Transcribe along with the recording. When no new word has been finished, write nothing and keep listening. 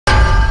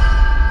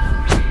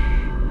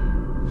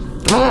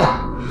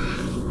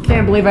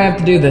Can't believe I have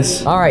to do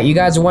this. All right, you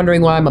guys are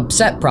wondering why I'm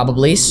upset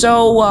probably,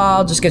 so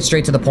I'll just get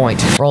straight to the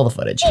point. Roll the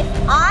footage.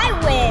 If I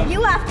win,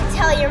 you have to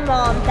tell your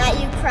mom that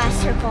you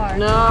crashed her car.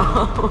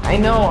 No, I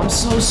know, I'm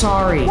so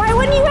sorry. Why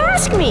wouldn't you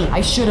ask me?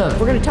 I should have.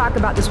 We're gonna talk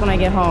about this when I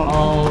get home.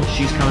 Oh,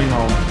 she's coming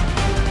home.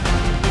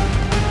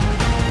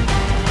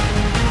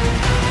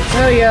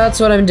 So yeah, that's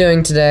what I'm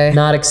doing today.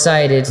 Not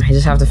excited. I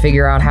just have to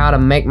figure out how to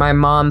make my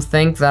mom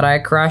think that I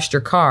crashed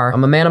her car.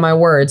 I'm a man of my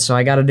word, so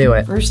I gotta do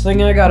it. First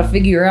thing I gotta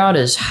figure out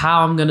is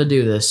how I'm gonna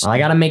do this. I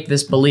gotta make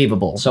this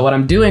believable. So what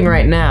I'm doing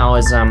right now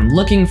is I'm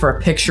looking for a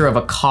picture of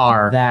a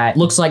car that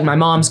looks like my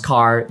mom's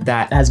car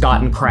that has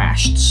gotten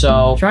crashed.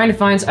 So trying to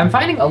find, I'm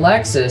finding a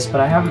Lexus, but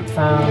I haven't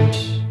found,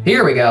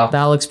 here we go.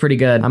 That looks pretty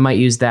good. I might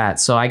use that.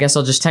 So I guess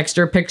I'll just text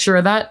her a picture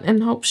of that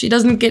and hope she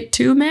doesn't get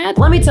too mad.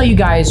 Let me tell you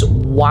guys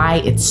why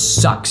it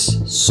sucks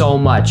so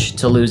much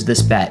to lose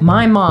this bet.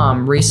 My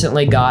mom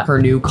recently got her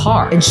new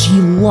car and she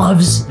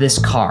loves this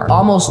car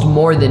almost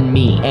more than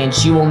me. And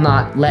she will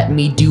not let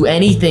me do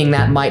anything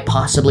that might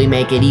possibly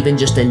make it even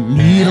just a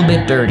little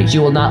bit dirty. She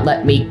will not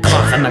let me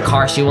cough in the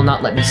car. She will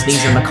not let me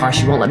sneeze in the car.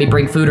 She won't let me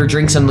bring food or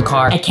drinks in the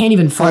car. I can't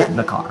even fart in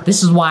the car.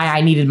 This is why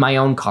I needed my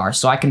own car,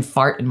 so I can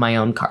fart in my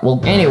own car. Well,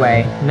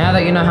 anyway, now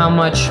that you know how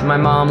much my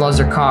mom loves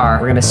her car,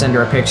 we're gonna send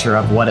her a picture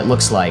of what it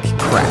looks like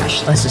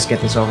crashed. Let's just get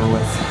this over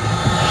with.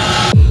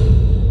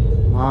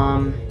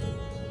 Mom,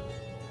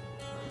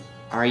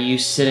 are you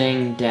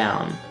sitting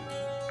down?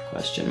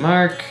 Question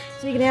mark.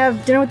 So you gonna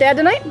have dinner with Dad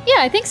tonight? Yeah,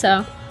 I think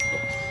so.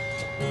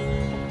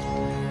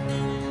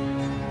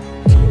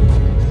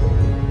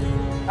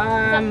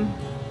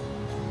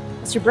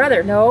 It's your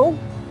brother. No?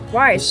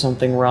 Why? Is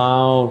something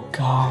wrong? Oh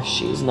gosh,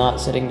 she's not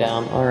sitting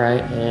down. All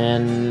right,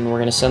 and we're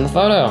gonna send the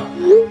photo.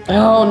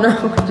 Oh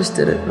no, I just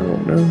did it. Oh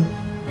no.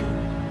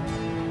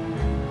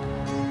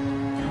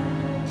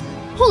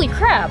 Holy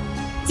crap.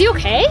 Is he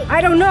okay?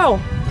 I don't know.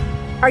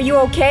 Are you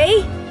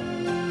okay?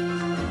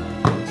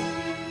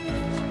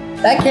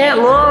 That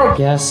can't look.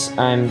 Yes,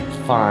 I'm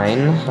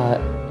fine, but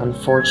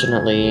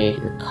unfortunately,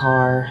 your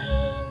car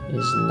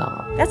is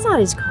not. That's not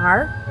his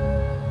car.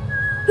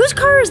 Whose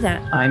car is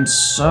that? I'm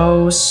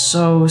so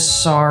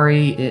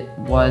sorry. It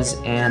was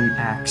an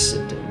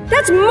accident.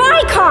 That's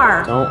my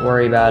car! Don't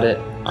worry about it.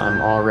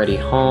 I'm already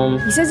home.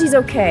 He says he's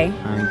okay.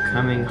 I'm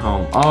coming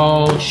home.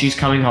 Oh, she's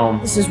coming home.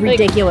 This is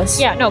ridiculous.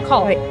 Yeah, no,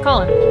 call him.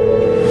 Call him.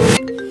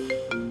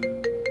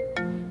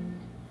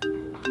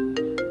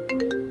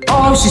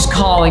 Oh, she's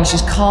calling.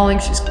 She's calling.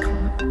 She's calling.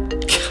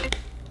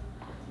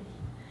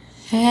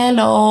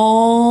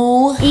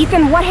 Hello.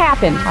 Ethan, what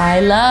happened? I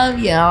love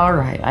you. All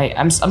right.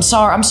 I'm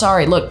sorry. I'm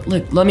sorry. Look.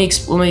 Let me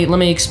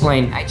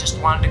explain. I just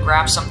wanted to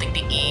grab something to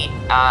eat,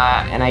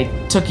 and I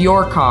took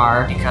your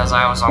car because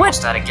I was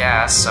almost out of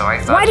gas. So I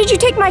thought. Why did you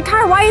take my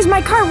car? Why is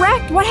my car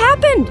wrecked? What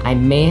happened? I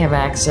may have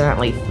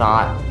accidentally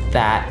thought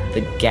that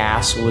the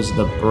gas was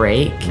the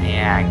brake.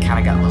 Yeah, I kind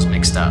of got those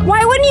mixed up.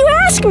 Why wouldn't you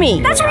ask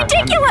me? That's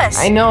ridiculous.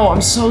 I know.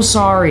 I'm so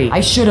sorry.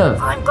 I should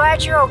have. I'm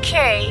glad you're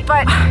okay,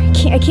 but I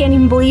can't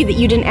even believe that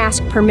you didn't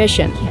ask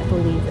permission. Can't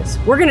believe this.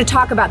 We're gonna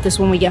talk about this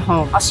when we get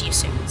home. I'll see you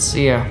soon.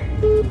 See ya.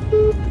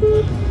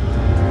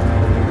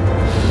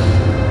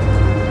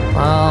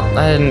 Well,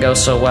 that didn't go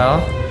so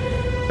well.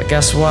 But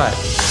guess what?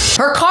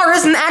 Her car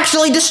isn't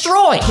actually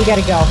destroyed! We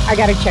gotta go. I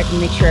gotta check and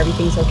make sure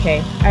everything's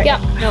okay. Yep.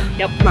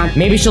 Come on.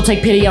 Maybe she'll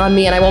take pity on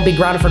me and I won't be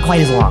grounded for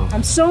quite as long.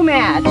 I'm so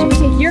mad. Should we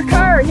take your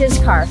car or his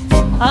car?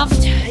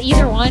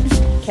 Either one.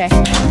 Okay.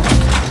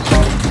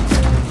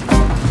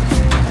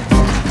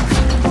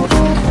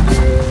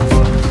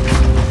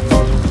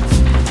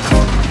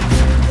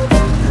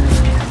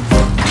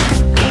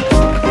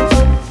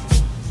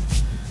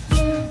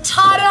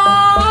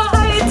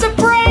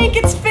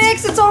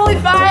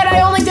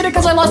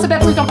 Because I lost a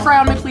bet, please don't cry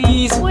on me,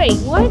 please. Wait,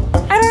 what?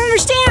 I don't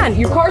understand.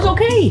 Your car's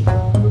okay.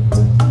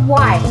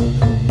 Why?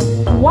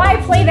 Why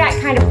play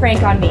that kind of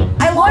prank on me?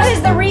 What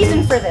is the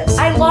reason for this?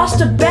 I lost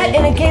a bet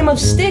in a game of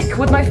stick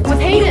with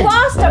Hayden. You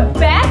lost a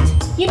bet?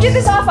 You did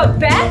this off a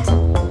bet?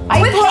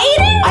 With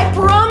Hayden? I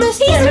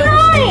promised He's him.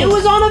 lying. It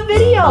was on a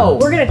video.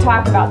 We're gonna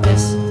talk about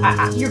this.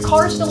 Your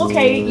car's still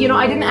okay. You know,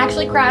 I didn't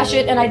actually crash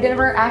it, and I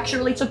never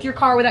actually took your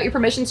car without your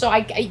permission. So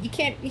you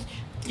can't.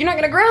 You're not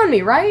gonna ground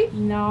me, right?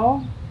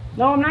 No.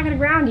 No, I'm not gonna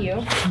ground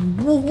you.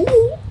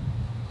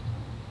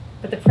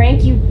 But the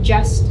prank you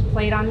just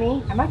played on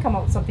me, I might come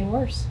up with something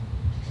worse.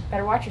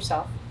 Better watch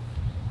yourself.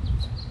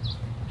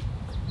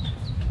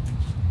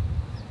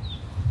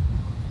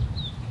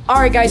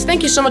 Alright guys,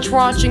 thank you so much for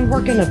watching.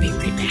 We're gonna be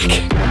right back.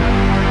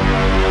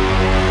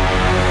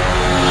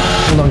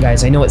 Hold on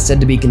guys, I know it said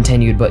to be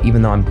continued, but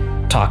even though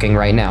I'm talking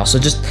right now, so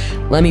just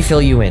let me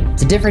fill you in.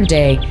 It's a different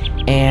day,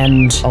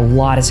 and a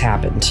lot has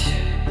happened.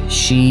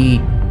 She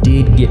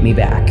did get me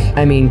back.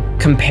 I mean,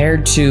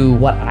 compared to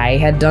what I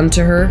had done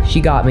to her,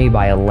 she got me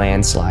by a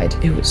landslide.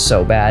 It was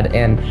so bad,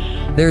 and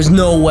there's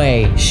no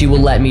way she will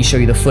let me show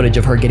you the footage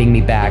of her getting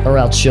me back, or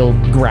else she'll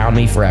ground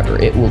me forever.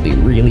 It will be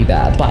really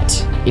bad.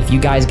 But if you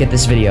guys get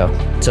this video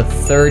to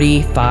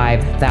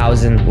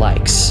 35,000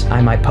 likes,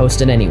 I might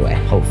post it anyway.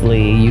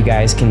 Hopefully you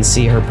guys can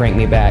see her prank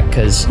me back,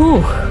 because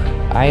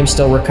I am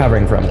still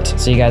recovering from it.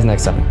 See you guys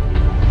next time.